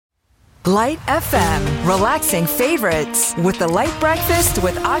LITE FM, relaxing favorites with the LITE Breakfast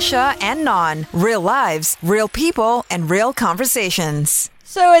with Asha and Non. Real lives, real people, and real conversations.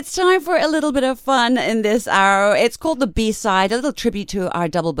 So it's time for a little bit of fun in this hour. It's called the B-Side, a little tribute to our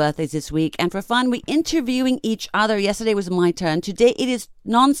double birthdays this week. And for fun, we're interviewing each other. Yesterday was my turn. Today it is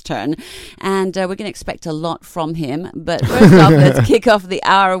Non's turn. And we're going to expect a lot from him. But first off, let's kick off the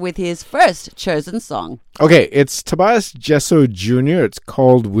hour with his first chosen song. Okay, it's Tobias Jesso Jr. It's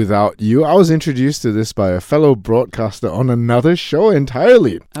called Without You. I was introduced to this by a fellow broadcaster on another show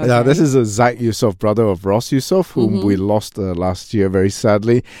entirely. Okay. This is a Zaid Yusof, brother of Ross Yusof, whom we lost last year very sadly.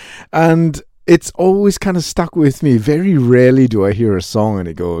 And it's always kind of stuck with me. Very rarely do I hear a song and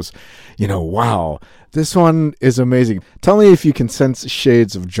it goes, wow, this one is amazing. Tell me if you can sense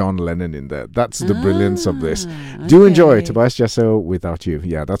shades of John Lennon in there. That's the brilliance of this. Okay. Do enjoy Tobias Jesso, Without You.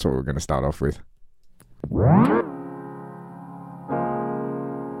 Yeah, that's what we're going to start off with.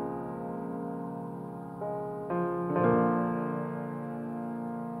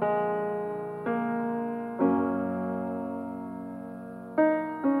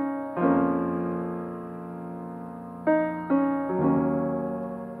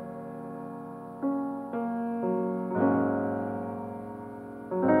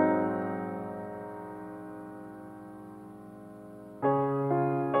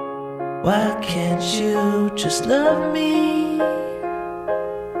 Why can't you just love me?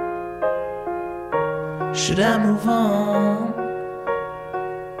 Should I move on?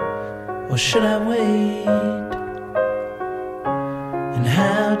 Or should I wait? And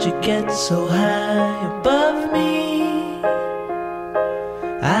how'd you get so high above me?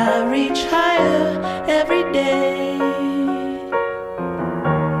 I reach higher every day.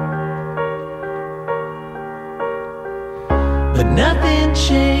 But nothing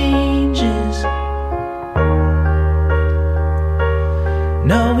changes.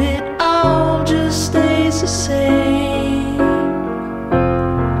 No, it all just stays the same.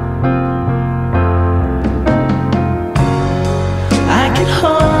 I can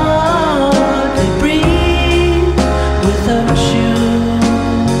hardly breathe without you.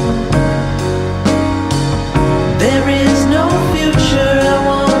 There is no future I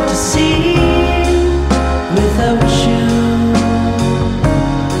want to see without you.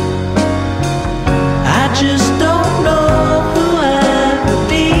 I just don't know who I would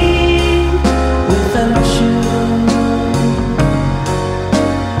be without you.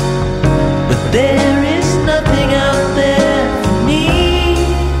 But there is nothing out there for me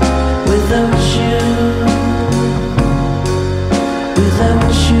without you.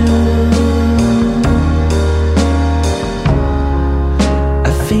 Without you, I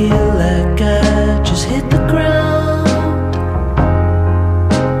feel like I just hit the ground.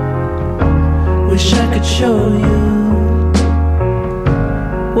 Wish I could show you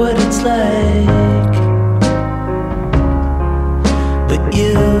what it's like, but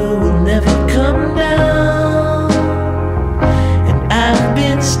you will never come down. And I've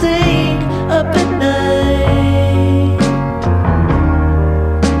been staying up at night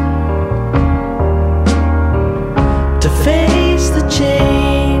to face the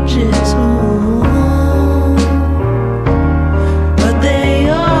changes. Ooh. But they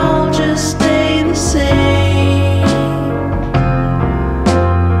all just stay the same.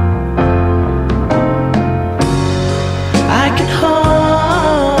 I can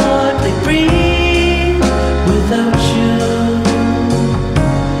hardly breathe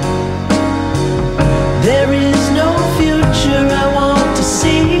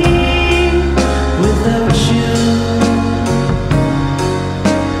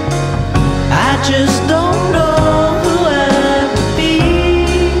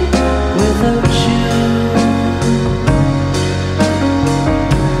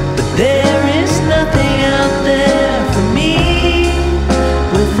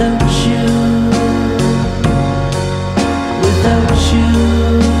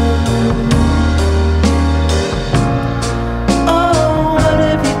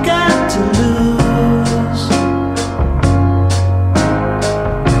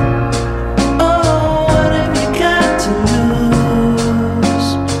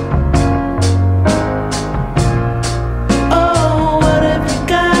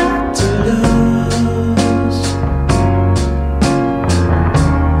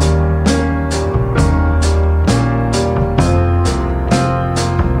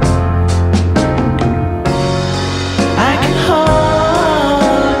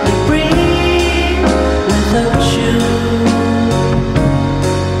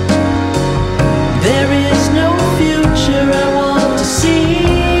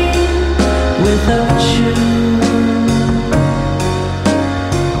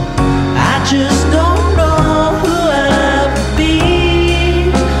just don't know who I would be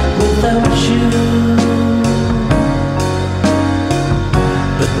without you.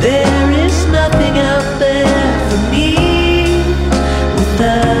 But there is nothing out there for me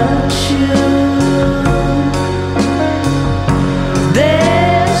without you.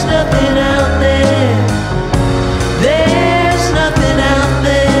 There's nothing out there. There's nothing out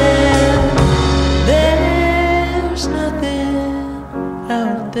there. There's nothing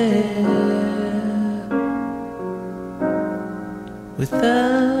out there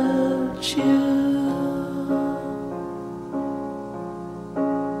without you.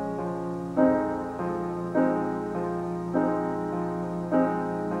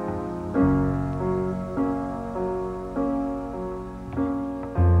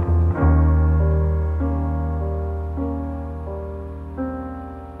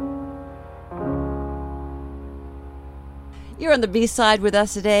 You're on the B-side with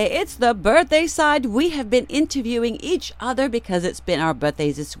us today. It's the birthday side. We have been interviewing each other because it's been our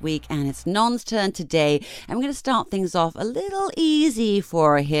birthdays this week, and it's Non's turn today. And we're going to start things off a little easy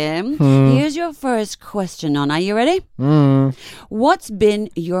for him. Here's your first question, Non. Are you ready? What's been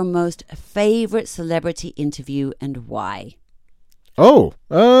your most favorite celebrity interview and why? Oh,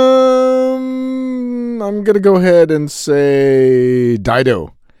 I'm going to go ahead and say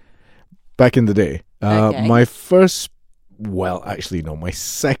Dido. Back in the day. Okay. My first... Well, actually, no. My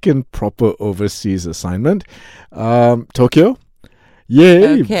second proper overseas assignment, Tokyo.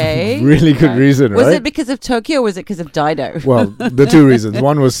 Yay! Okay. Really good reason, right? Was it because of Tokyo or was it because of Dido? Well, the two reasons.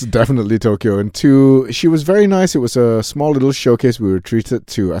 One was definitely Tokyo, and two, she was very nice. It was a small little showcase we were treated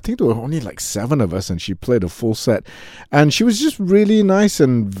to. I think there were only like 7 of us, and she played a full set. And she was just really nice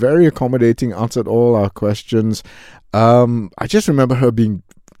and very accommodating, answered all our questions. I just remember her being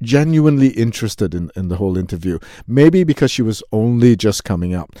genuinely interested in the whole interview. Maybe because she was only just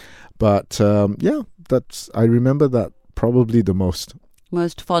coming up. But yeah, I remember that probably the most.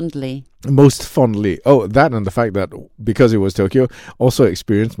 Most fondly. Most fondly. Oh, that and the fact that because it was Tokyo, also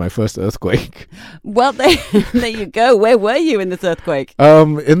experienced my first earthquake. Well, there you go. Where were you in this earthquake?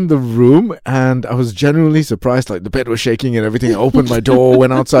 In the room, and I was genuinely surprised. Like the bed was shaking and everything. I opened my door,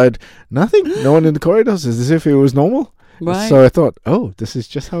 went outside. Nothing. No one in the corridors. It's as if it was normal. Right. So I thought, oh, this is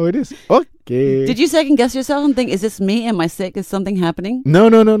just how it is. Okay. Did you second guess yourself and think, is this me? Am I sick? Is something happening? No.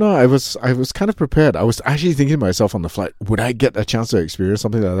 I was kind of prepared. I was actually thinking to myself on the flight, would I get a chance to experience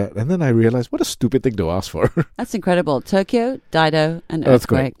something like that? And then I realized, what a stupid thing to ask for. That's incredible. Tokyo, Dido, and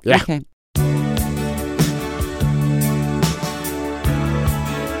earthquake. Yeah. Okay.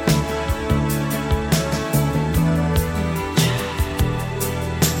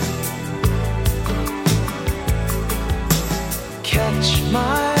 Catch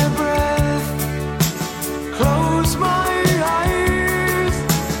my breath, close my eyes,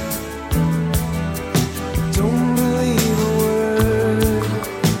 don't believe a word,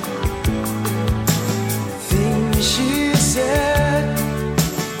 things she said,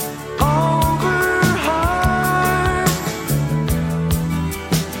 overheard,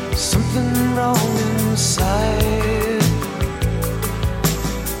 something wrong inside,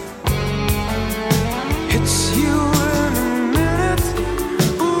 hits you.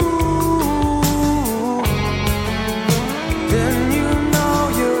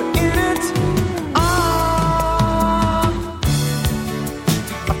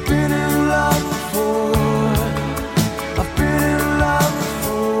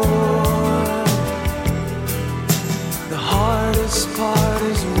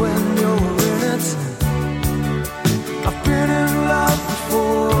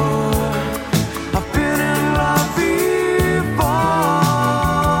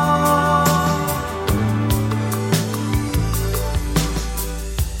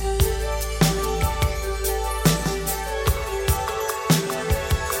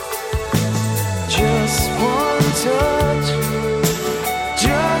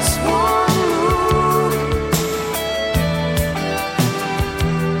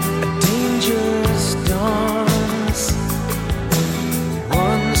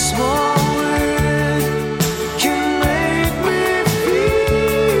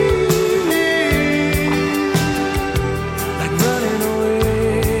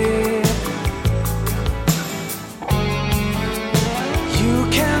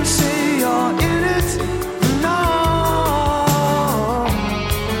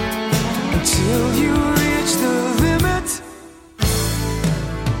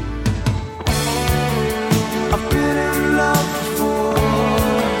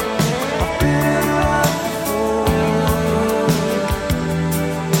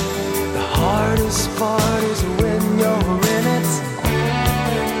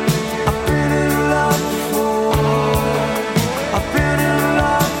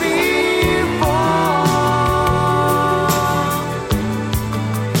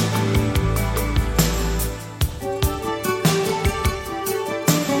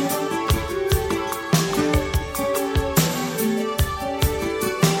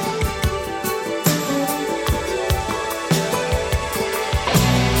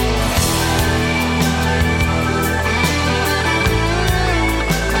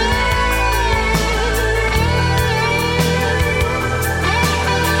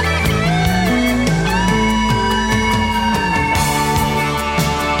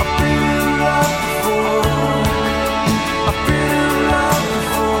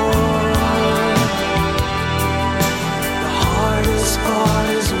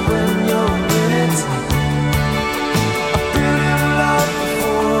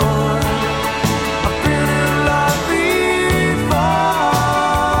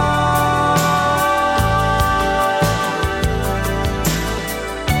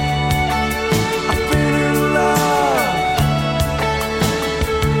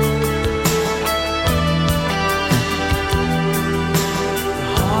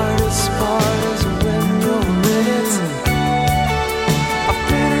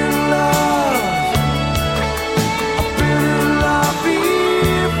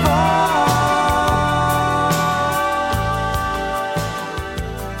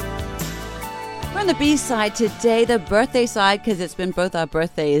 on the B side today, the birthday side, because it's been both our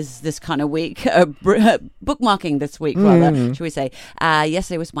birthdays this kind of week, bookmarking this week, rather, should we say.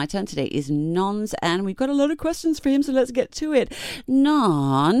 Yesterday was my turn. Today is Non's, and we've got a lot of questions for him, so let's get to it.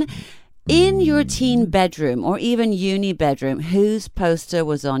 Non, in your teen bedroom or even uni bedroom, whose poster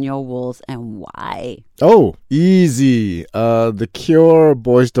was on your walls and why? Oh, easy. The Cure,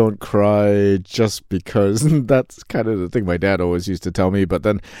 Boys Don't Cry, just because that's kind of the thing my dad always used to tell me. But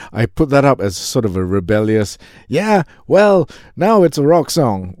then I put that up as sort of a rebellious, yeah, well, now it's a rock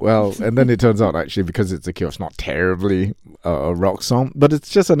song. Well, and then it turns out actually because it's the Cure, it's not terribly a rock song, but it's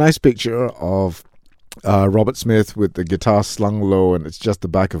just a nice picture of Robert Smith with the guitar slung low, and it's just the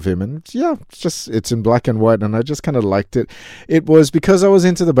back of him, and yeah, it's in black and white, and I just kind of liked it. It was because I was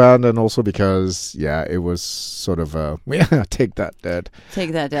into the band, and also because it was sort of take that, Dad.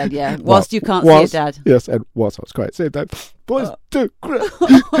 Take that, Dad. Yeah. Whilst you can't see it, Dad. Yes, and whilst I was quite saying that, boys do cry.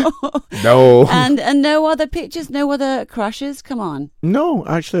 No. And no other pictures, no other crushes. Come on. No,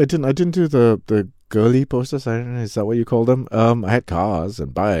 actually, I didn't. I didn't do the girly posters, I don't know, is that what you call them? I had cars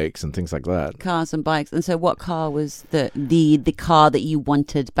and bikes and things like that. Cars and bikes. And so what car was the car that you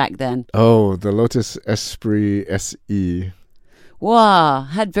wanted back then? Oh, the Lotus Esprit SE. Wow,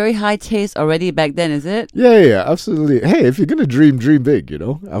 had very high taste already back then, is it? Yeah, absolutely. Hey, if you're going to dream big, you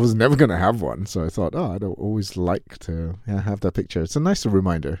know. I was never going to have one, so I thought, I'd always like to have that picture. It's a nice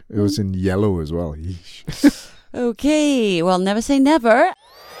reminder. It was in yellow as well. Yeesh. Okay, well, never say never.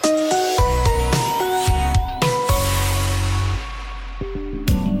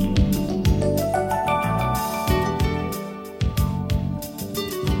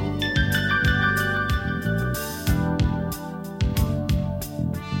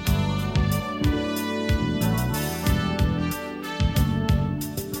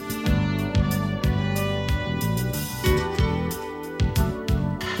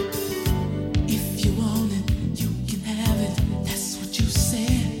 If you want it, you can have it. That's what you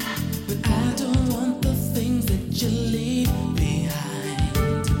said. But I don't want the things that you leave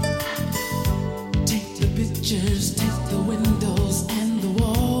behind. Take the pictures, take the windows and the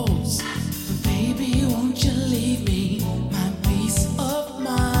walls. But baby, won't you leave me my peace of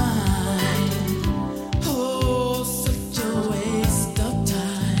mind? Oh, such a waste of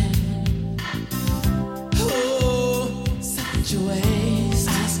time. Oh, such a waste.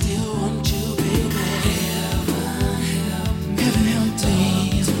 I still want you, baby. Heaven help me.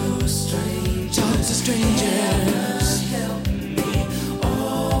 Talk to strangers. Help me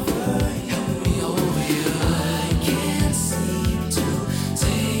over you. I can't seem to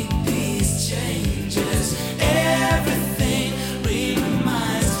take these changes. Everything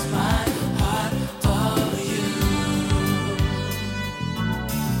reminds my heart of you.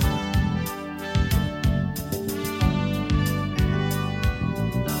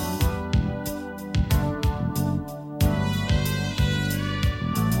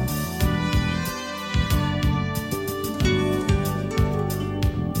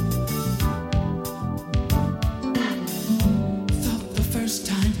 Thought the first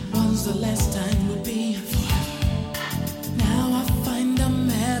time was the last time would be forever. Now I find I'm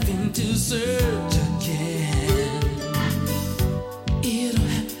having to search again. It'll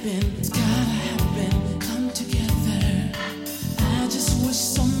happen, it's gotta happen, come together. I just wish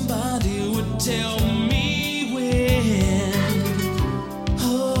somebody would tell me when.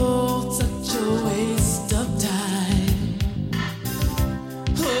 Oh, such a waste of time.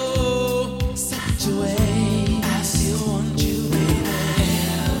 Oh, such a way. I still want you, baby.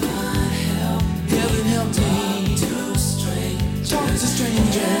 Heaven help me. Talk to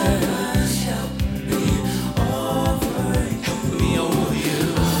strangers. Help me over you.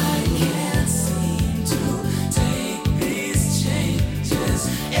 I can't seem to take these changes.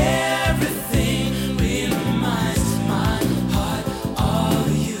 Everything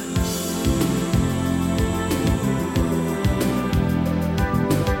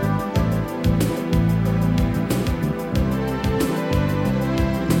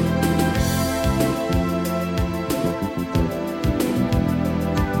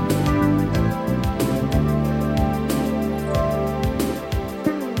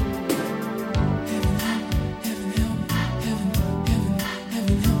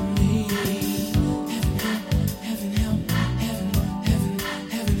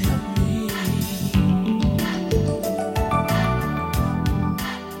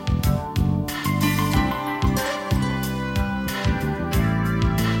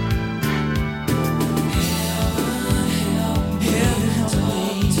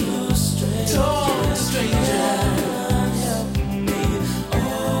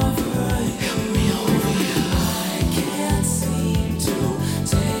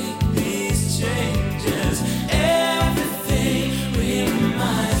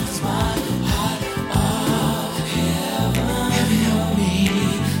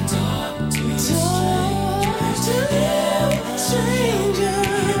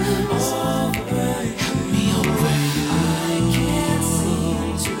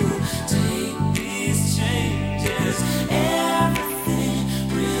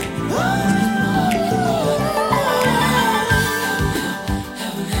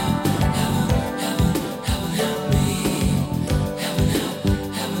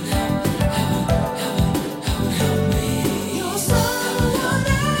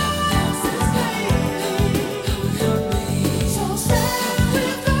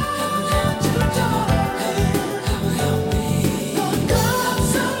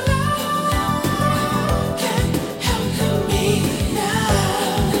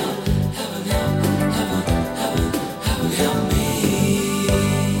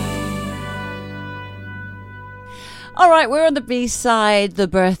All right, we're on the B side, the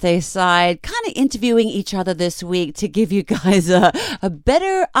birthday side, kind of interviewing each other this week to give you guys a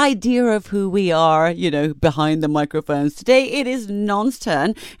better idea of who we are, behind the microphones. Today it is Non's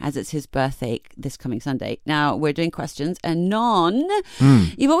turn, as it's his birthday this coming Sunday. Now, we're doing questions, and Non,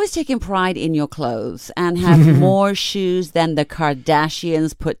 you've always taken pride in your clothes and have more shoes than the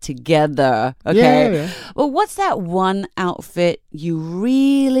Kardashians put together. Okay. Yeah. Well, what's that one outfit you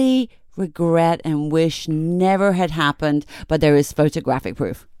really regret and wish never had happened, but there is photographic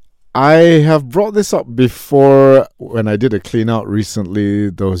proof? I have brought this up before when I did a clean out recently.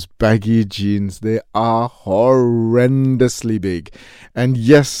 Those baggy jeans, they are horrendously big. And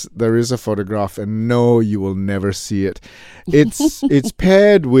yes, there is a photograph, and no, you will never see it. It's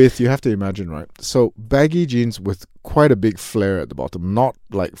paired with, you have to imagine, right? So baggy jeans with quite a big flare at the bottom, not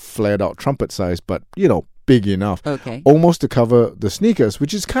like flared out trumpet size, but big enough. Okay. Almost to cover the sneakers,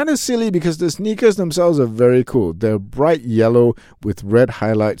 which is kind of silly because the sneakers themselves are very cool. They're bright yellow with red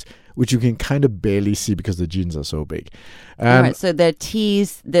highlights, which you can kind of barely see because the jeans are so big. All right, so they're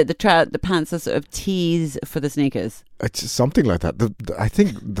tees, the pants are sort of tees for the sneakers. It's something like that. I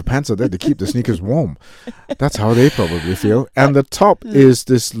think the pants are there to keep the sneakers warm. That's how they probably feel. And the top is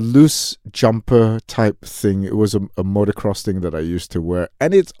this loose jumper type thing. It was a motocross thing that I used to wear.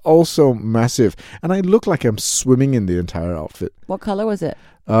 And it's also massive. And I look like I'm swimming in the entire outfit. What color was it?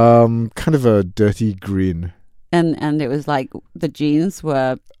 Kind of a dirty green. And it was like the jeans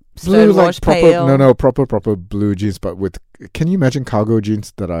were Blue, stonewash pale. Proper blue jeans, but can you imagine cargo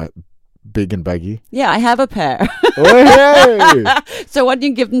jeans that are big and baggy? Yeah, I have a pair. Oh, hey! So why don't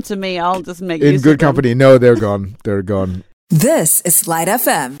you give them to me? I'll just make in use good of them. company. No, they're gone. They're gone. This is LITE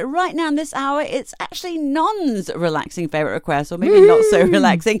FM. Right now in this hour, it's actually Non's relaxing favorite request, or maybe not so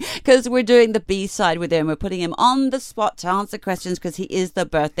relaxing, because we're doing the B side with him. We're putting him on the spot to answer questions because he is the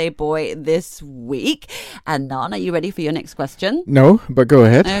birthday boy this week. And Non, are you ready for your next question? No, but go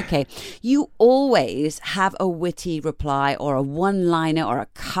ahead. Okay. You always have a witty reply or a one-liner or a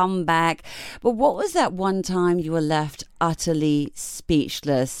comeback. But what was that one time you were left utterly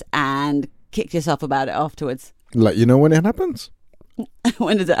speechless and kicked yourself about it afterwards? Like, when it happens?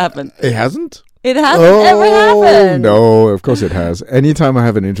 When does it happen? It hasn't? It hasn't ever happened. No, of course it has. Anytime I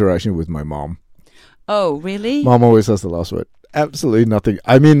have an interaction with my mom. Oh, really? Mom always has the last word. Absolutely nothing.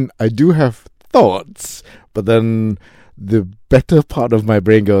 I mean, I do have thoughts, but then the better part of my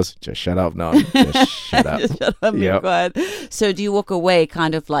brain goes, just shut up now. Just shut up. Just shut up, Yep. be quiet. So do you walk away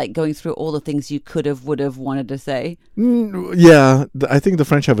kind of like going through all the things you could have, would have wanted to say? Yeah, I think the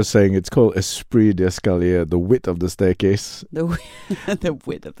French have a saying. It's called esprit d'escalier, the width of the staircase. The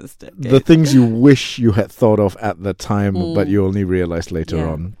width of the staircase. The things you wish you had thought of at the time, but you only realized later Yeah.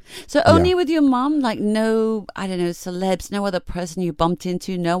 on. So only with your mom, like no, I don't know, celebs, no other person you bumped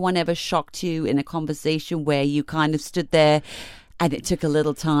into, no one ever shocked you in a conversation where you kind of stood there and it took a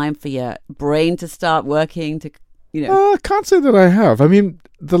little time for your brain to start working to, I can't say that I have. I mean,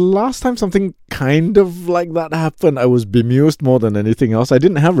 the last time something kind of like that happened, I was bemused more than anything else. I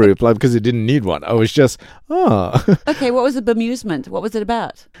didn't have a reply because it didn't need one. I was just, Okay, what was the bemusement? What was it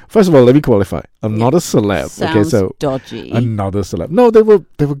about? First of all, let me qualify. I'm not a celeb. Sounds okay, so dodgy. Another celeb. No, they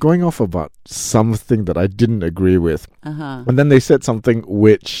were going off about something that I didn't agree with. Uh-huh. And then they said something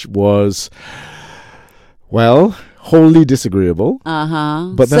which was, well, wholly disagreeable.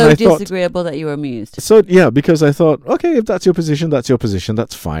 Uh-huh. But then so I thought, disagreeable that you were amused. so yeah, because I thought, okay, if that's your position,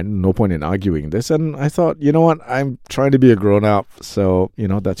 that's fine. No point in arguing this. And I thought, you know what, I'm trying to be a grown-up, so,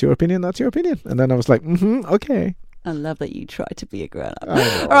 that's your opinion. And then I was like, okay. I love that you try to be a grown-up.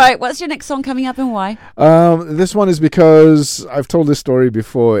 All right, what's your next song coming up and why? This one is because I've told this story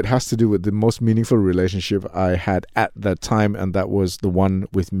before. It has to do with the most meaningful relationship I had at that time, and that was the one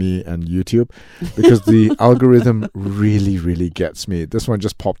with me and YouTube, because the algorithm really, really gets me. This one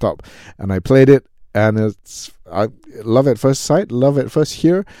just popped up, and I played it, and it's love at first sight, love at first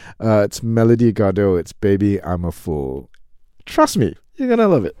hear. It's Melody Gardot. It's Baby, I'm a Fool. Trust me, you're gonna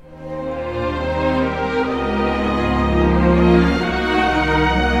love it.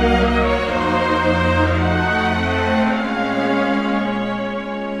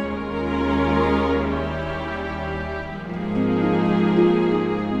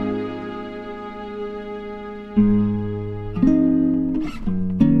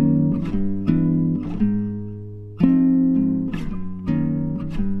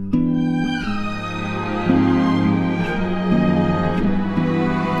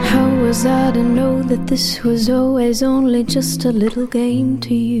 Was I to know that this was always only just a little game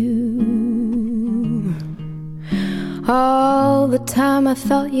to you? All the time I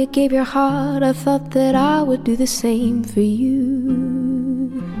thought you gave your heart, I thought that I would do the same for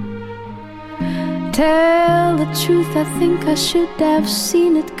you. Tell tell the truth, I think I should have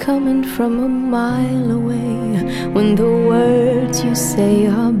seen it coming from a mile away. When the words you say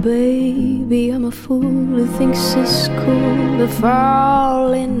are, baby, I'm a fool who thinks it's cool to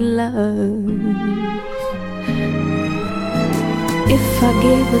fall in love. If I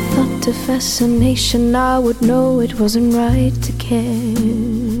gave a thought to fascination, I would know it wasn't right to care.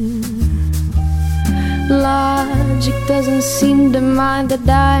 Logic doesn't seem to mind that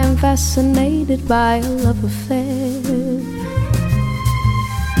I am fascinated by a love affair.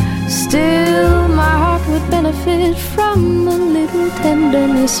 Still, my heart would benefit from a little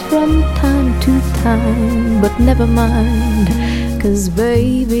tenderness from time to time. But never mind, 'cause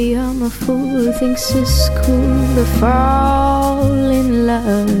baby, I'm a fool who thinks it's cool to fall in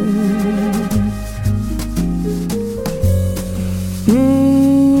love.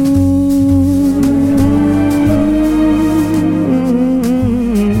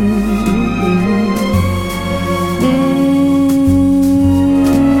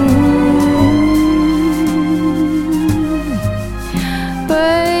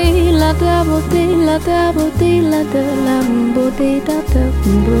 La da bo de la da lam bo de da da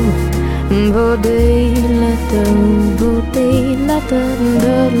bo de la da bo de la da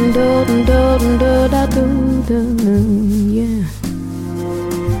da da yeah.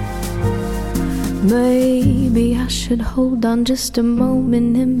 Maybe I should hold on just a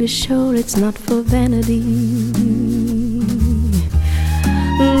moment and be sure it's not for vanity.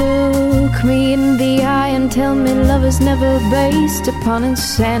 Look me in the eye and tell me love is never based upon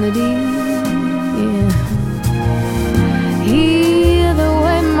insanity. Yeah. Hear the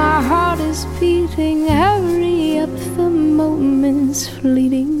way my heart is beating, hurry up, the moment's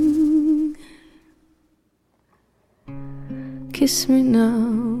fleeting. Kiss me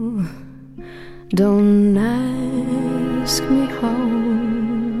now, don't ask me how,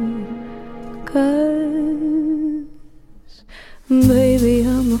 'cause baby,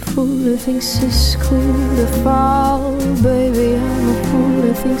 I'm a fool who thinks it's cool to fall. Baby, I'm a fool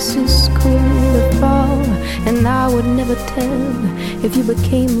who thinks it's cool to fall. And I would never tell if you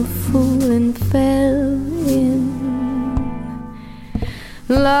became a fool and fell in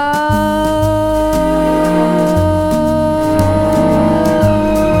love.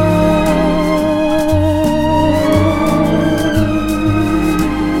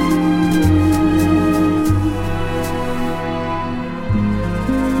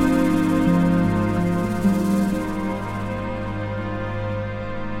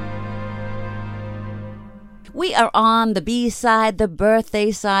 We are on the B-side, the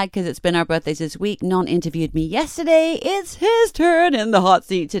birthday side, because it's been our birthdays this week. Non interviewed me yesterday. It's his turn in the hot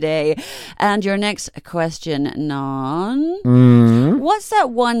seat today. And your next question, Non. What's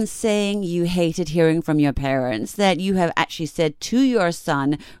that one saying you hated hearing from your parents that you have actually said to your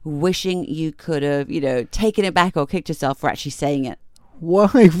son, wishing you could have, taken it back or kicked yourself for actually saying it?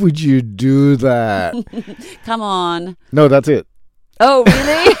 Why would you do that? Come on. No, that's it. Oh,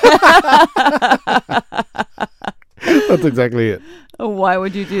 really? That's exactly it. Why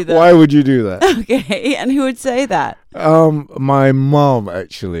would you do that? Why would you do that? Okay, and who would say that? My mom,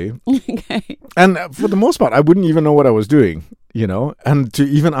 actually. Okay. And for the most part, I wouldn't even know what I was doing, And to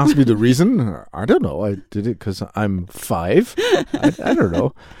even ask me the reason, I don't know. I did it because I'm 5. I don't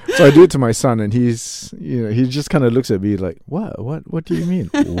know. So I do it to my son, and he's, he just kind of looks at me like, What do you mean?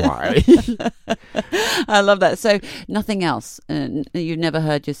 Why? I love that. So nothing else. You've never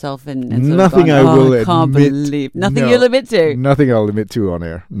heard yourself in nothing gone, I will I can't admit. believe. Nothing No. you'll admit to. Nothing I'll admit to on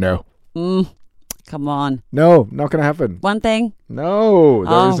air. No. Come on. No, not going to happen. One thing? No,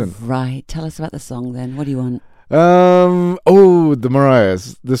 there Oh, isn't. right. Tell us about the song then. What do you want? The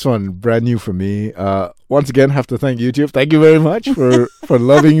Mariahs. This one, brand new for me. Once again, have to thank YouTube. Thank you very much for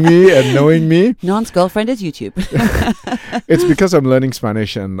loving me and knowing me. Non's girlfriend is YouTube. It's because I'm learning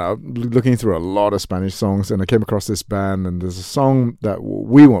Spanish and I'm looking through a lot of Spanish songs, and I came across this band, and there's a song that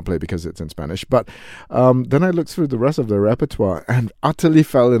we won't play because it's in Spanish. But then I looked through the rest of their repertoire and utterly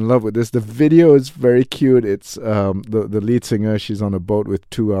fell in love with this. The video is very cute. It's the lead singer. She's on a boat with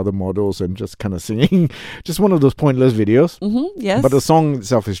 2 other models and just kind of singing. Just one of those pointless videos. Yes. But the song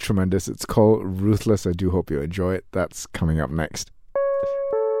itself is tremendous. It's called Ruthless. I do hope you enjoy it. That's coming up next.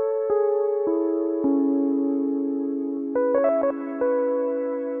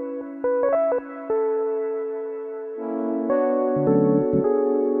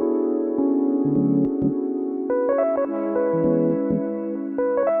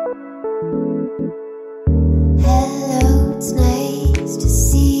 Hello, it's nice to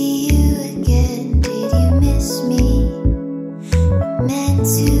see you again. Did you miss me? We're meant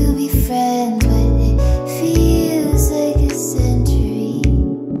to be friends, but it feels like a century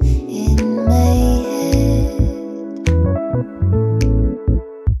in my head.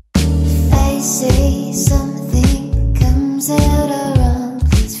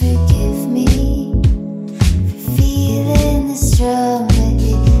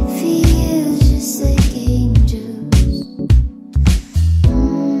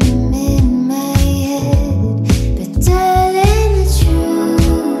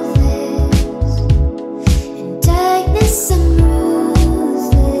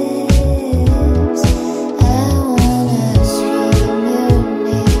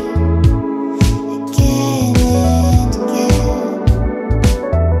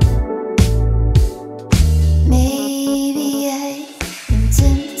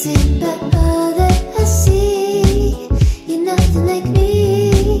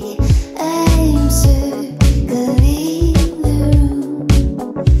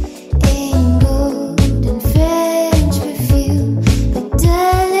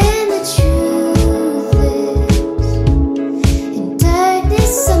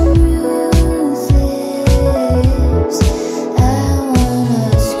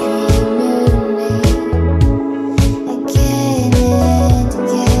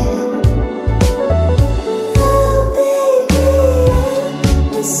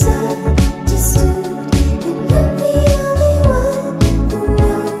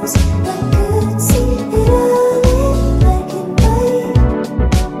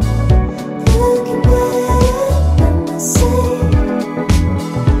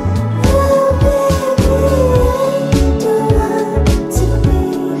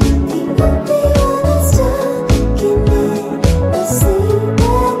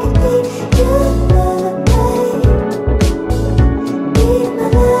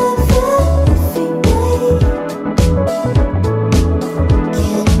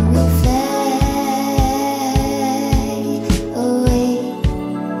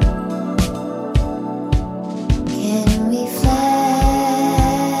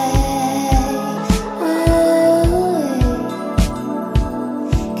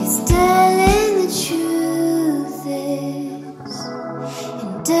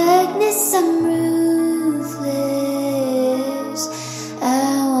 Darkness, I'm ruthless. I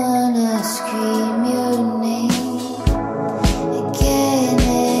wanna scream your name again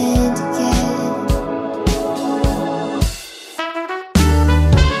and again.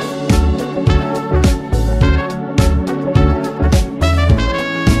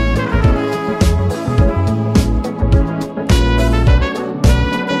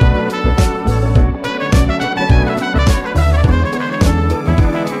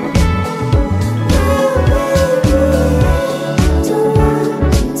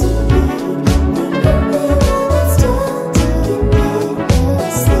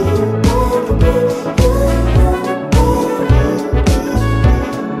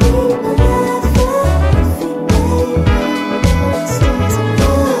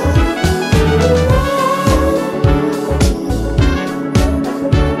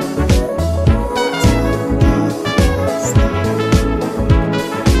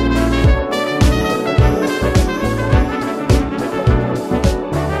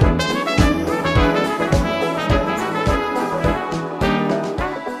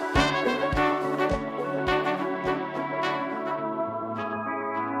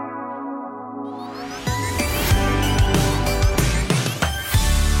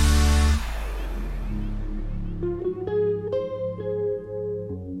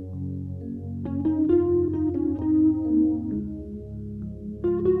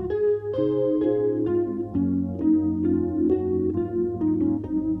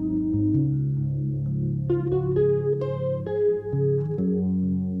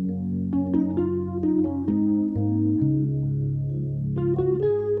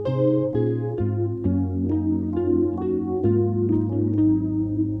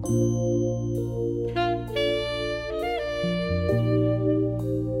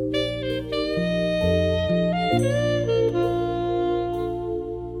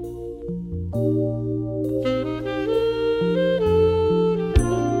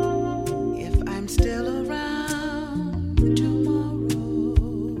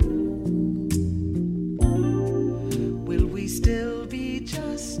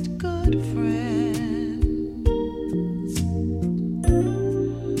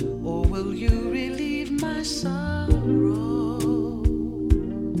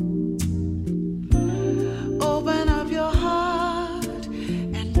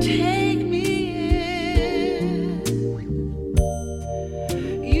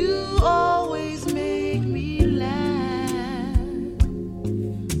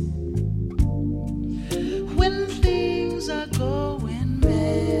 When things are going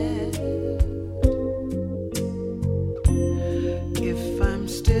bad,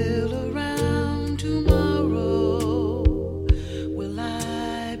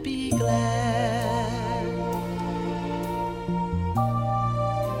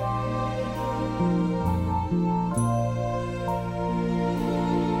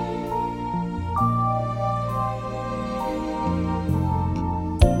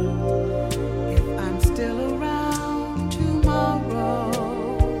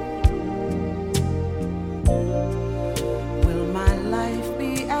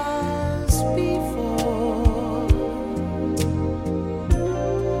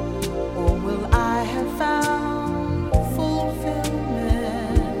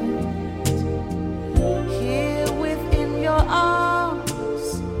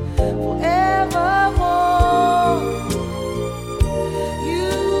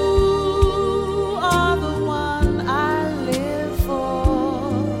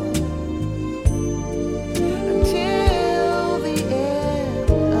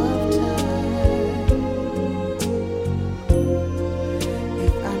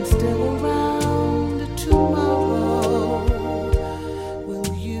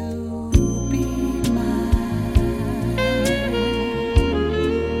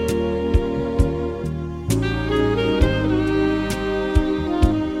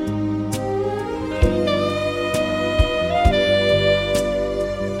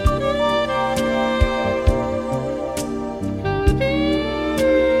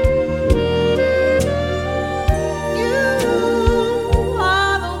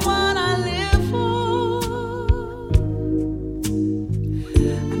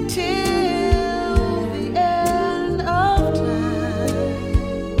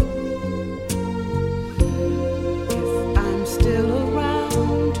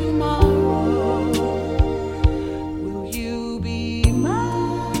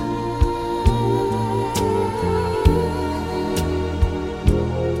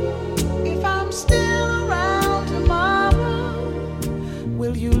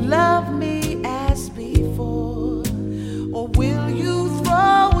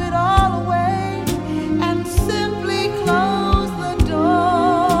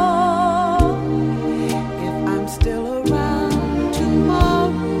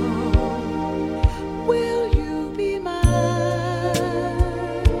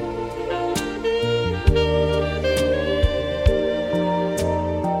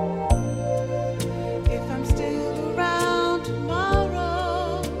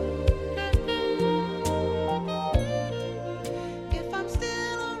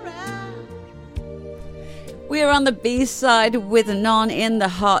 We're on the B-side with Non in the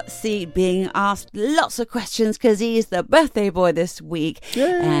hot seat being asked lots of questions because he's the birthday boy this week. Yay.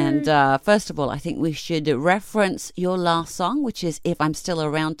 And first of all, I think we should reference your last song, which is If I'm Still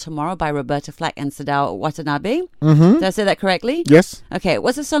Around Tomorrow by Roberta Flack and Sadao Watanabe. Mm-hmm. Did I say that correctly? Yes. Okay,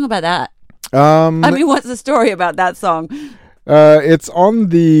 what's the song about that? I mean, what's the story about that song? It's on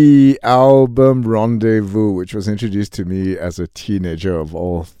the album Rendezvous, which was introduced to me as a teenager of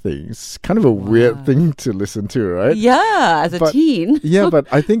all things. Kind of a weird thing to listen to, right? Yeah, as a teen. Yeah, but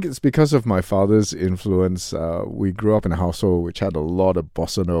I think it's because of my father's influence. We grew up in a household which had a lot of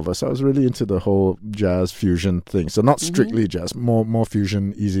bossa nova, so I was really into the whole jazz fusion thing. So not strictly jazz, more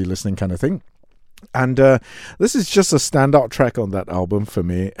fusion, easy listening kind of thing. And this is just a standout track on that album for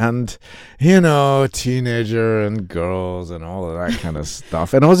me. And, you know, teenager and girls and all of that kind of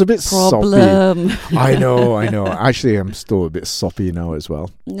stuff. And I was a bit soppy. I know. Actually, I'm still a bit soppy now as well.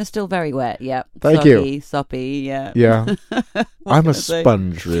 You're still very wet, yeah. Thank you. Soppy, yeah. Yeah. I'm a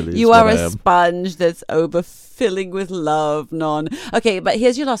sponge, really. You are a sponge that's overfilling with love, Non. Okay, but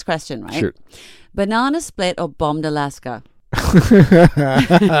here's your last question, right? Shoot. Banana Split or Bombed Alaska?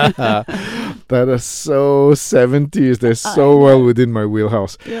 That is so 70s. They're so well within my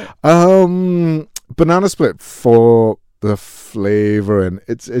wheelhouse. Yeah. Banana Split for the flavor, and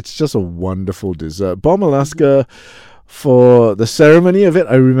it's just a wonderful dessert. Bomb Alaska for the ceremony of it.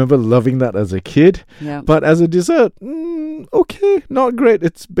 I remember loving that as a kid. Yeah. But as a dessert, okay, not great.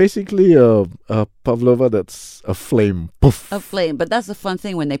 It's basically a pavlova that's a flame. Poof. A flame, but that's the fun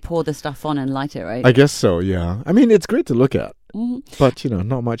thing when they pour the stuff on and light it, right? I guess so, yeah. I mean, it's great to look at. Mm-hmm. But,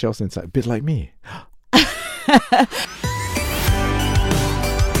 not much else inside. A bit like me.